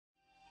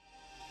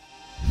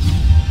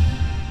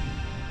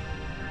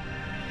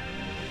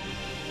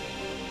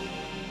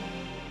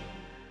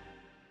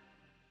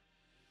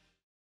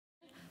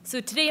So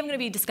today I'm going to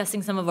be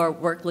discussing some of our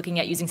work looking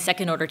at using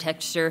second-order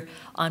texture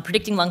on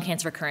predicting lung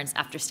cancer recurrence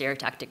after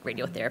stereotactic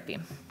radiotherapy.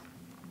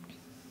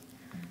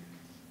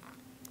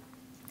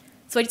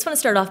 So I just want to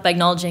start off by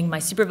acknowledging my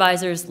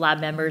supervisors, lab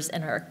members,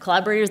 and our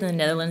collaborators in the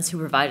Netherlands who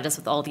provided us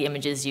with all the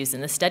images used in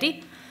this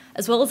study,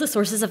 as well as the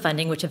sources of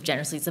funding which have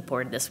generously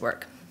supported this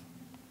work.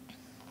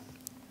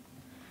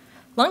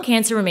 Lung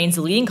cancer remains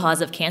the leading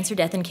cause of cancer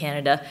death in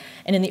Canada,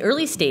 and in the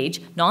early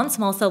stage,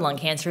 non-small cell lung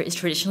cancer is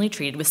traditionally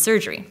treated with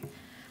surgery.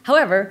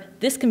 However,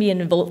 this can be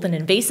both an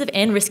invasive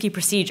and risky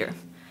procedure.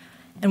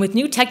 And with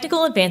new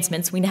technical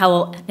advancements, we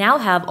now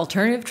have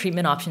alternative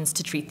treatment options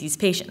to treat these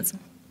patients.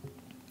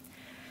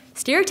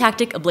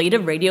 Stereotactic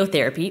ablative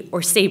radiotherapy,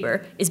 or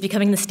SABR, is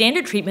becoming the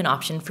standard treatment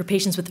option for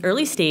patients with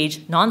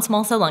early-stage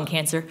non-small cell lung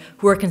cancer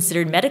who are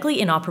considered medically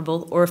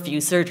inoperable or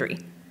refuse surgery.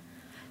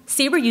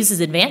 SABR uses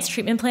advanced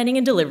treatment planning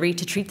and delivery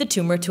to treat the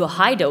tumor to a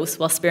high dose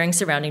while sparing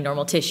surrounding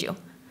normal tissue.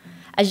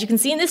 As you can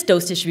see in this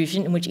dose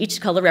distribution, in which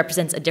each color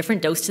represents a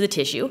different dose to the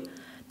tissue,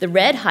 the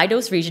red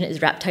high-dose region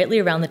is wrapped tightly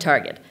around the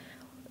target,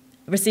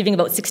 receiving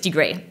about 60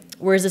 gray,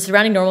 whereas the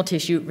surrounding normal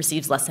tissue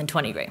receives less than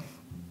 20 gray.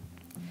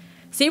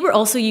 SABR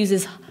also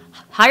uses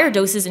higher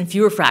doses in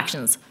fewer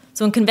fractions.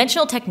 So in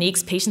conventional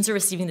techniques, patients are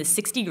receiving the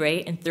 60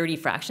 gray and 30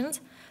 fractions,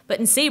 but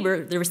in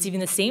SABR, they're receiving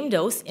the same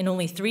dose in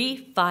only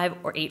 3, 5,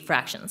 or 8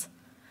 fractions.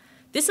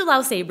 This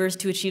allows SABRs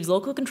to achieve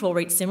local control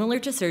rates similar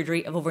to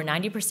surgery of over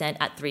 90%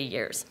 at 3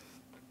 years.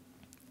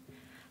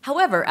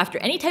 However, after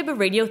any type of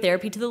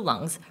radiotherapy to the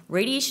lungs,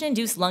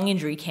 radiation-induced lung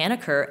injury can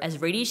occur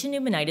as radiation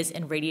pneumonitis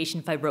and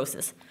radiation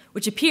fibrosis,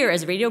 which appear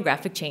as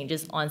radiographic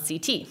changes on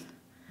CT.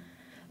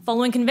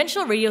 Following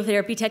conventional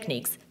radiotherapy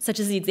techniques, such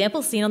as the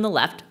example seen on the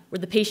left, where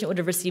the patient would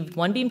have received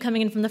one beam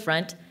coming in from the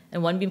front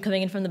and one beam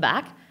coming in from the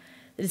back,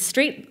 the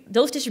straight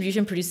dose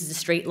distribution produces a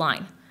straight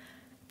line.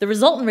 The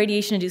resultant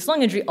radiation-induced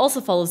lung injury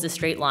also follows this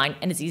straight line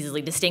and is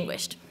easily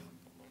distinguished.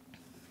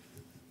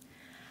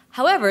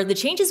 However, the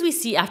changes we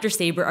see after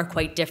SABR are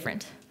quite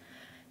different.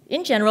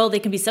 In general, they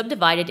can be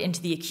subdivided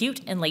into the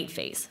acute and late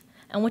phase.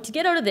 And what to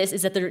get out of this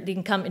is that they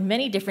can come in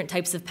many different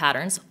types of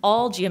patterns,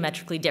 all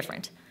geometrically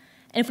different.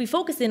 And if we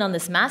focus in on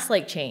this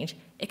mass-like change,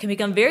 it can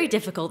become very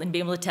difficult in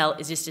being able to tell,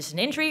 is this just an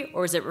injury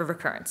or is it a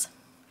recurrence?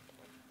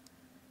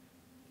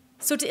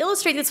 So to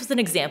illustrate this with an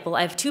example,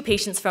 I have two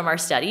patients from our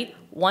study,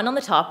 one on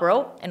the top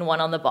row and one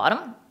on the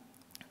bottom.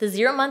 The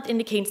 0 month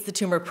indicates the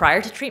tumor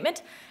prior to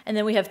treatment, and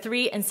then we have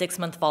 3 and 6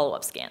 month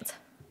follow-up scans.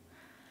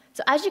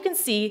 So as you can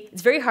see,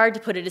 it's very hard to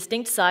put a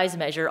distinct size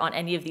measure on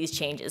any of these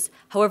changes.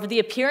 However, the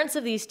appearance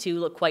of these two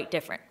look quite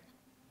different.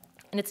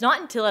 And it's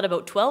not until at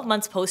about 12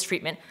 months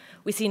post-treatment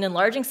we see an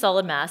enlarging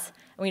solid mass,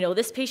 and we know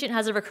this patient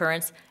has a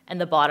recurrence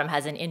and the bottom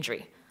has an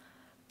injury.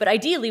 But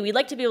ideally, we'd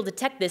like to be able to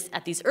detect this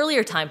at these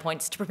earlier time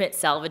points to permit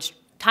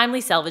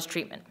timely salvage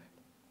treatment.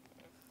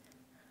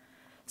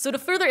 So to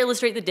further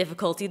illustrate the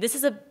difficulty, this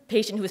is a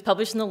patient who was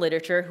published in the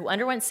literature who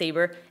underwent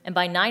SABR and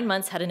by 9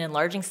 months had an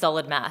enlarging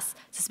solid mass,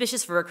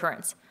 suspicious for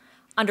recurrence.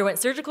 Underwent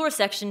surgical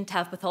resection to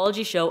have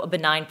pathology show a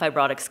benign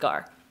fibrotic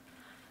scar.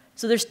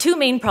 So there's two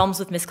main problems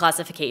with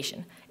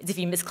misclassification. If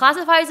you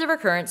misclassify as a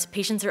recurrence,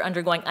 patients are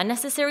undergoing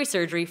unnecessary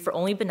surgery for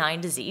only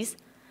benign disease.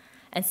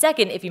 And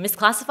second, if you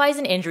misclassify as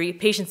an injury,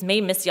 patients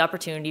may miss the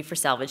opportunity for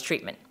salvage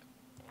treatment.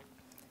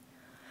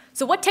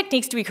 So what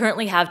techniques do we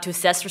currently have to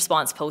assess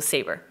response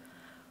post-SABR?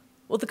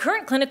 Well, the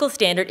current clinical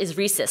standard is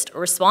RECIST,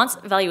 or Response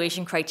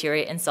Evaluation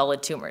Criteria in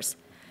Solid Tumors.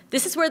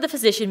 This is where the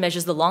physician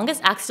measures the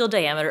longest axial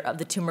diameter of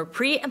the tumor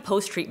pre- and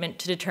post-treatment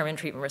to determine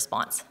treatment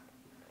response.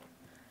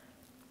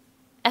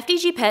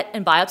 FDG PET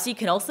and biopsy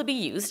can also be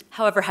used.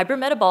 However,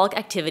 hypermetabolic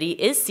activity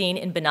is seen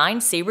in benign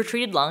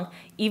SABR-treated lung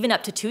even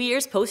up to 2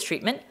 years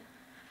post-treatment,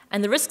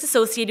 and the risks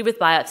associated with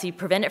biopsy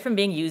prevent it from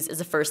being used as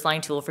a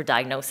first-line tool for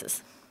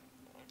diagnosis.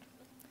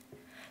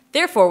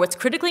 Therefore, what's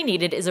critically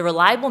needed is a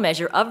reliable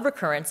measure of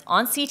recurrence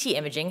on CT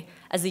imaging,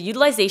 as the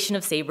utilization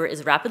of SABR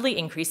is rapidly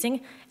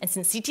increasing, and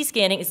since CT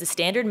scanning is the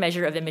standard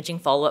measure of imaging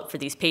follow-up for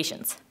these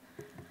patients.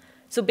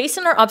 So based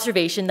on our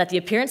observation that the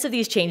appearance of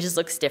these changes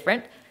looks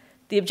different,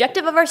 the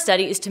objective of our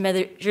study is to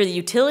measure the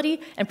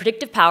utility and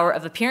predictive power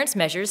of appearance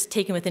measures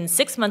taken within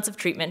 6 months of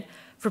treatment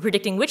for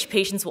predicting which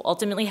patients will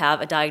ultimately have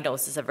a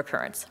diagnosis of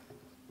recurrence.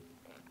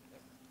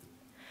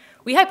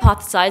 We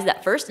hypothesize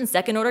that first and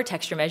second order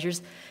texture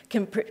measures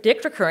can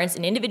predict recurrence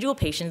in individual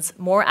patients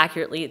more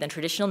accurately than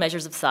traditional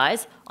measures of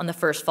size on the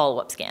first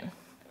follow-up scan.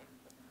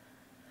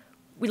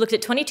 We looked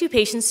at 22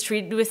 patients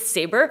treated with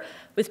SABR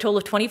with a total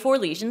of 24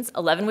 lesions,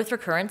 11 with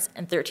recurrence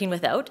and 13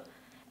 without,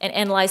 and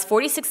analyzed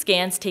 46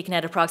 scans taken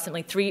at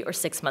approximately 3 or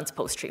 6 months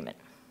post-treatment.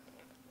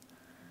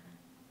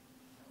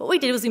 What we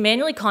did was we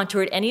manually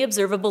contoured any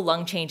observable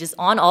lung changes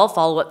on all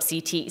follow-up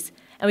CTs,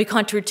 and we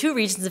contoured 2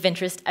 regions of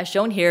interest as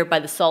shown here by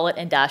the solid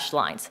and dashed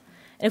lines.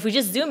 And if we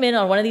just zoom in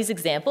on one of these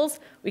examples,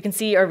 we can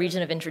see our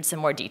region of interest in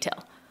more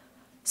detail.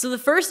 So the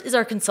first is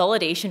our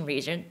consolidation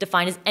region,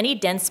 defined as any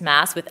dense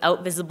mass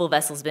without visible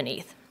vessels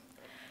beneath.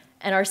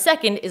 And our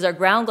second is our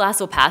ground glass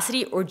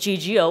opacity, or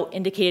GGO,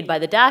 indicated by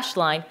the dashed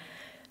line,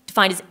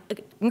 defined as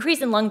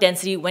increase in lung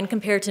density when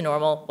compared to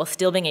normal while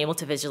still being able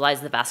to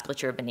visualize the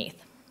vasculature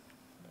beneath.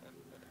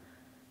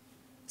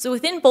 So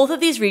within both of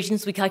these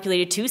regions, we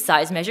calculated two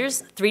size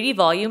measures, 3D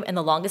volume and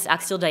the longest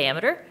axial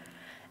diameter,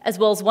 as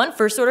well as one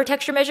first-order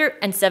texture measure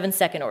and 7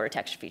 second-order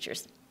texture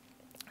features.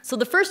 So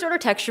the first-order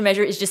texture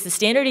measure is just the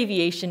standard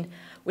deviation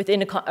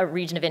within a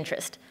region of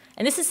interest.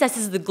 And this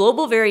assesses the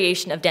global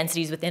variation of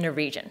densities within a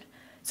region.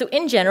 So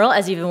in general,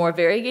 as you have a more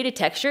variegated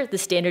texture, the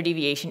standard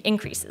deviation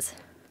increases.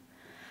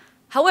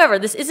 However,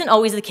 this isn't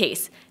always the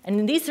case. And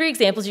in these three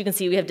examples, you can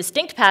see we have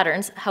distinct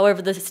patterns.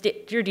 However, the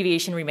standard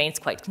deviation remains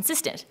quite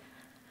consistent.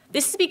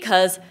 This is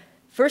because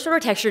first-order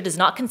texture does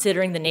not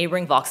consider the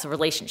neighboring voxel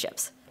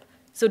relationships.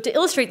 So to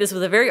illustrate this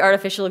with a very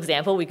artificial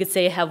example, we could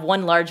say have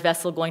one large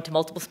vessel going to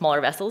multiple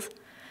smaller vessels.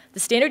 The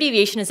standard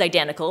deviation is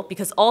identical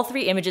because all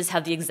three images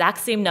have the exact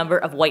same number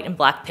of white and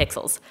black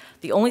pixels.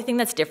 The only thing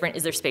that's different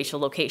is their spatial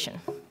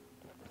location.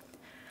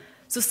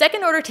 So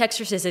second-order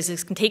texture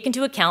statistics can take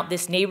into account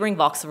this neighboring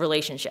voxel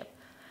relationship.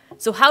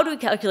 So how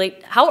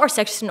are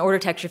second-order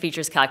texture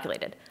features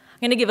calculated? I'm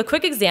going to give a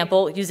quick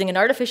example using an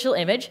artificial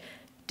image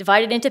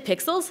divided into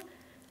pixels.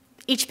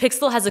 Each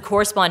pixel has a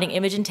corresponding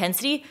image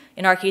intensity,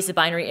 in our case a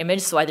binary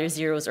image, so either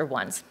zeros or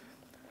ones.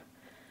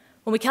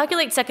 When we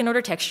calculate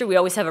second-order texture, we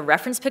always have a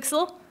reference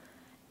pixel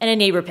and a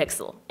neighbor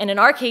pixel. And in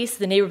our case,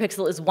 the neighbor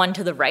pixel is 1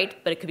 to the right,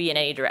 but it could be in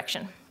any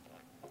direction.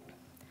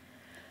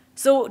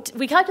 So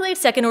we calculate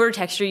second-order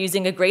texture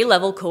using a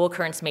gray-level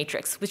co-occurrence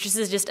matrix, which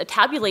is just a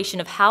tabulation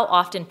of how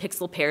often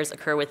pixel pairs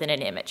occur within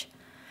an image.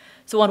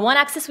 So on one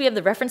axis, we have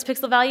the reference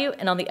pixel value,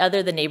 and on the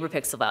other, the neighbor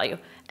pixel value,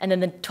 and then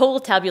the total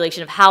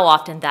tabulation of how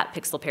often that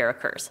pixel pair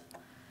occurs.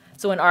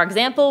 So in our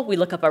example, we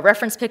look up our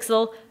reference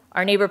pixel,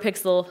 our neighbor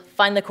pixel,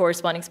 find the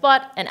corresponding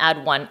spot, and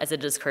add 1 as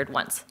it has occurred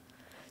once.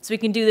 So we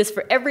can do this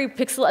for every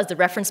pixel as the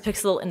reference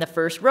pixel in the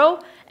first row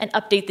and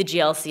update the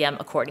GLCM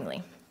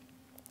accordingly.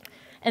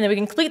 And then we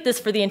can complete this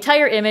for the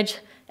entire image,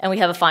 and we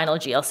have a final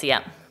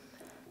GLCM.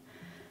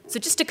 So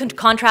just to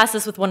contrast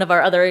this with one of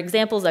our other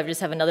examples, I just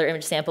have another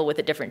image sample with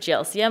a different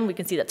GLCM. We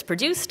can see that's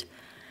produced.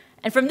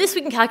 And from this,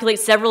 we can calculate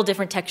several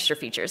different texture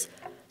features.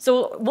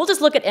 So we'll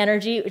just look at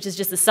energy, which is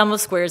just the sum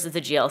of squares of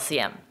the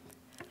GLCM.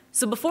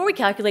 So before we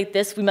calculate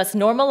this, we must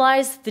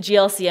normalize the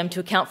GLCM to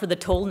account for the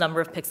total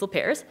number of pixel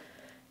pairs.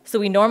 So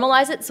we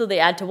normalize it so they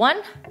add to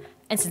 1.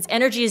 And since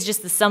energy is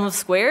just the sum of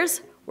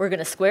squares, we're going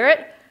to square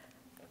it,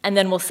 and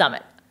then we'll sum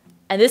it.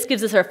 And this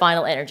gives us our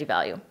final energy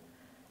value.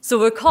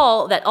 So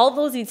recall that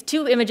although these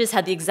two images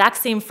had the exact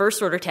same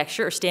first-order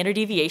texture or standard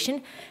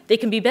deviation, they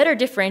can be better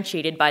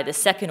differentiated by the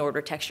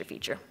second-order texture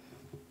feature.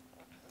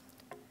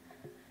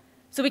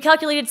 So we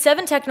calculated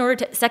 7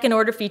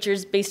 second-order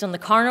features based on the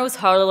Carnot,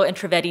 Harlow, and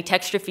Trivedi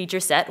texture feature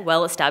set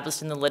well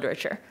established in the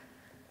literature.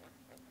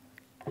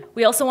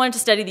 We also wanted to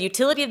study the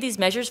utility of these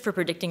measures for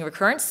predicting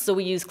recurrence, so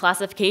we used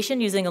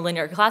classification using a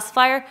linear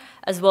classifier,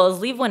 as well as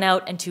leave one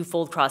out and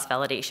two-fold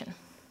cross-validation.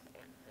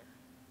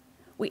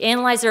 We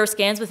analyzed our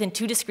scans within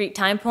 2 discrete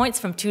time points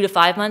from 2 to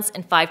 5 months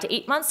and 5 to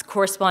 8 months,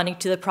 corresponding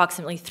to the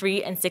approximately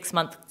 3 and 6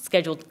 month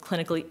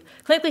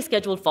clinically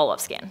scheduled follow-up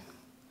scan.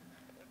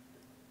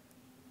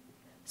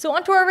 So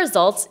onto our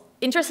results.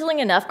 Interestingly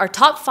enough, our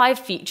top 5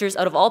 features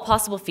out of all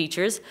possible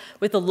features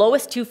with the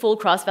lowest two-fold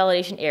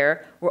cross-validation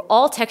error were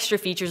all texture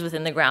features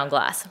within the ground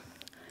glass.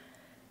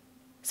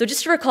 So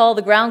just to recall,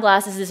 the ground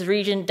glass is this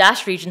region,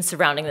 dashed region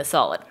surrounding the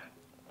solid.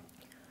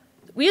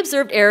 We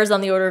observed errors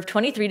on the order of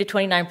 23 to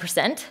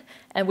 29%,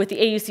 and with the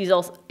AUC's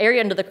also,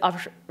 area under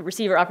the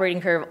receiver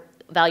operating curve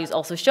values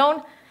also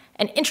shown.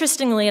 And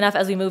interestingly enough,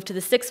 as we move to the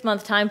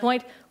 6-month time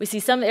point, we see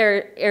some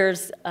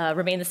errors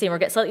remain the same or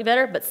get slightly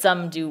better, but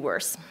some do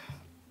worse.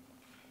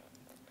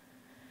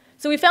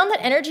 So we found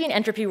that energy and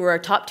entropy were our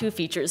top 2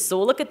 features, so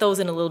we'll look at those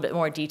in a little bit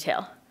more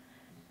detail.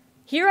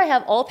 Here I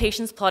have all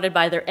patients plotted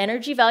by their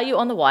energy value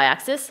on the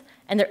y-axis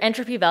and their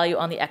entropy value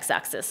on the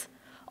x-axis.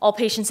 All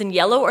patients in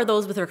yellow are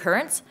those with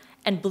recurrence,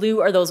 and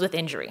blue are those with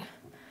injury.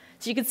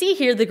 So you can see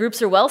here the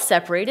groups are well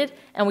separated,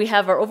 and we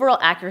have our overall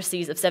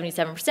accuracies of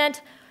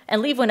 77%,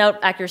 and leave one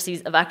out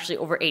accuracies of actually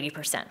over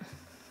 80%.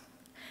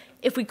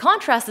 If we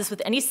contrast this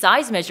with any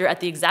size measure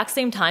at the exact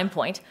same time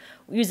point,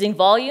 using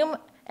volume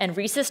and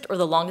recist, or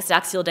the longest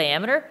axial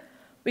diameter,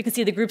 we can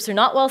see the groups are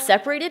not well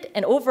separated,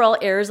 and overall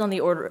errors on the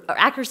order, or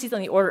accuracies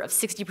on the order of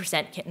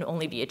 60% can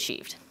only be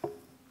achieved.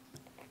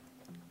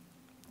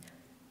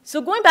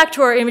 So going back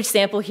to our image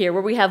sample here,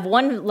 where we have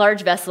one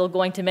large vessel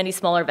going to many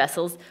smaller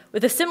vessels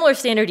with a similar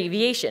standard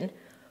deviation,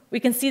 we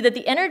can see that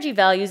the energy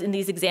values in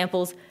these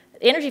examples,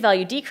 the energy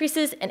value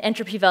decreases and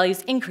entropy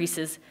values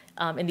increases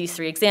in these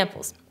 3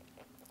 examples.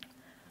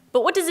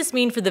 But what does this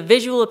mean for the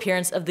visual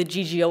appearance of the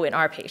GGO in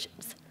our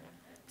patients?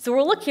 So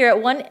we'll look here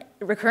at one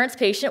recurrence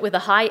patient with a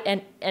high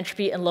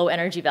entropy and low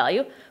energy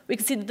value. We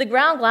can see that the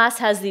ground glass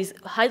has these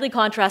highly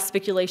contrast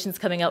spiculations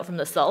coming out from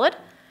the solid.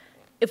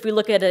 If we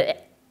look at an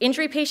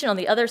injury patient on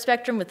the other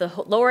spectrum with a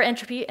lower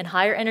entropy and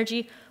higher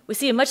energy, we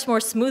see a much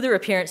more smoother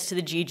appearance to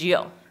the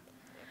GGO.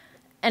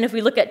 And if we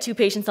look at 2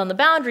 patients on the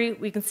boundary,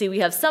 we can see we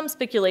have some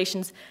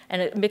speculations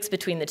and a mix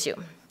between the 2.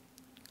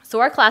 So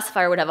our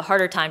classifier would have a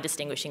harder time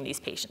distinguishing these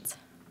patients.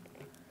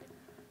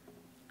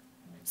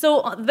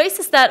 So on the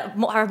basis that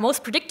our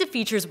most predictive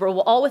features were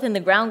all within the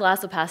ground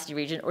glass opacity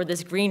region, or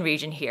this green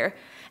region here,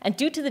 and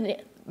due to the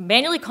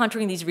manually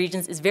contouring these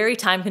regions is very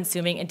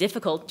time-consuming and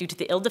difficult due to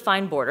the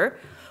ill-defined border,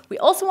 we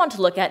also want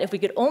to look at if we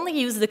could only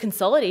use the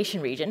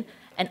consolidation region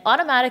and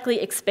automatically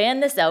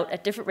expand this out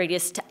at different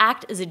radius to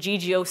act as a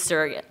GGO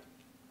surrogate.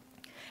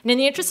 And in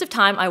the interest of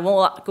time, I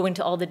won't go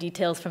into all the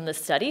details from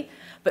this study,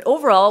 but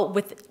overall,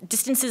 with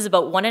distances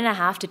about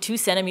 1.5 to 2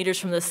 centimeters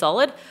from the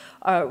solid,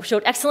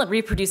 showed excellent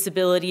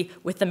reproducibility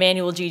with the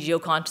manual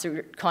GGO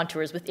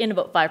contours within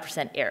about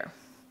 5% error.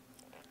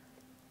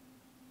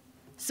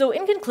 So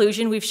in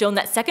conclusion, we've shown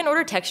that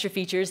second-order texture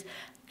features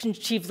can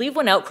achieve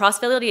leave-one-out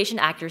cross-validation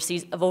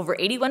accuracies of over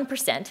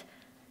 81%,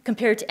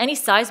 compared to any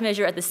size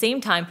measure at the same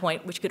time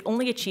point, which could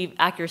only achieve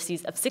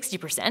accuracies of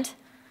 60%.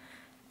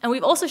 And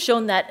we've also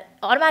shown that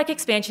automatic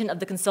expansion of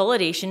the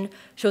consolidation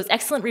shows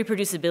excellent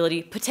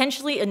reproducibility,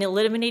 potentially in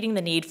eliminating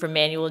the need for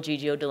manual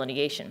GGO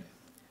delineation.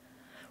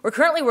 We're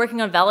currently working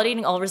on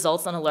validating all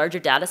results on a larger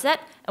data set,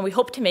 and we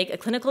hope to make a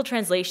clinical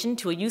translation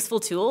to a useful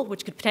tool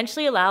which could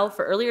potentially allow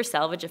for earlier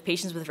salvage of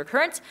patients with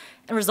recurrence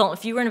and result in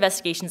fewer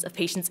investigations of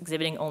patients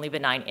exhibiting only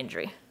benign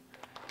injury.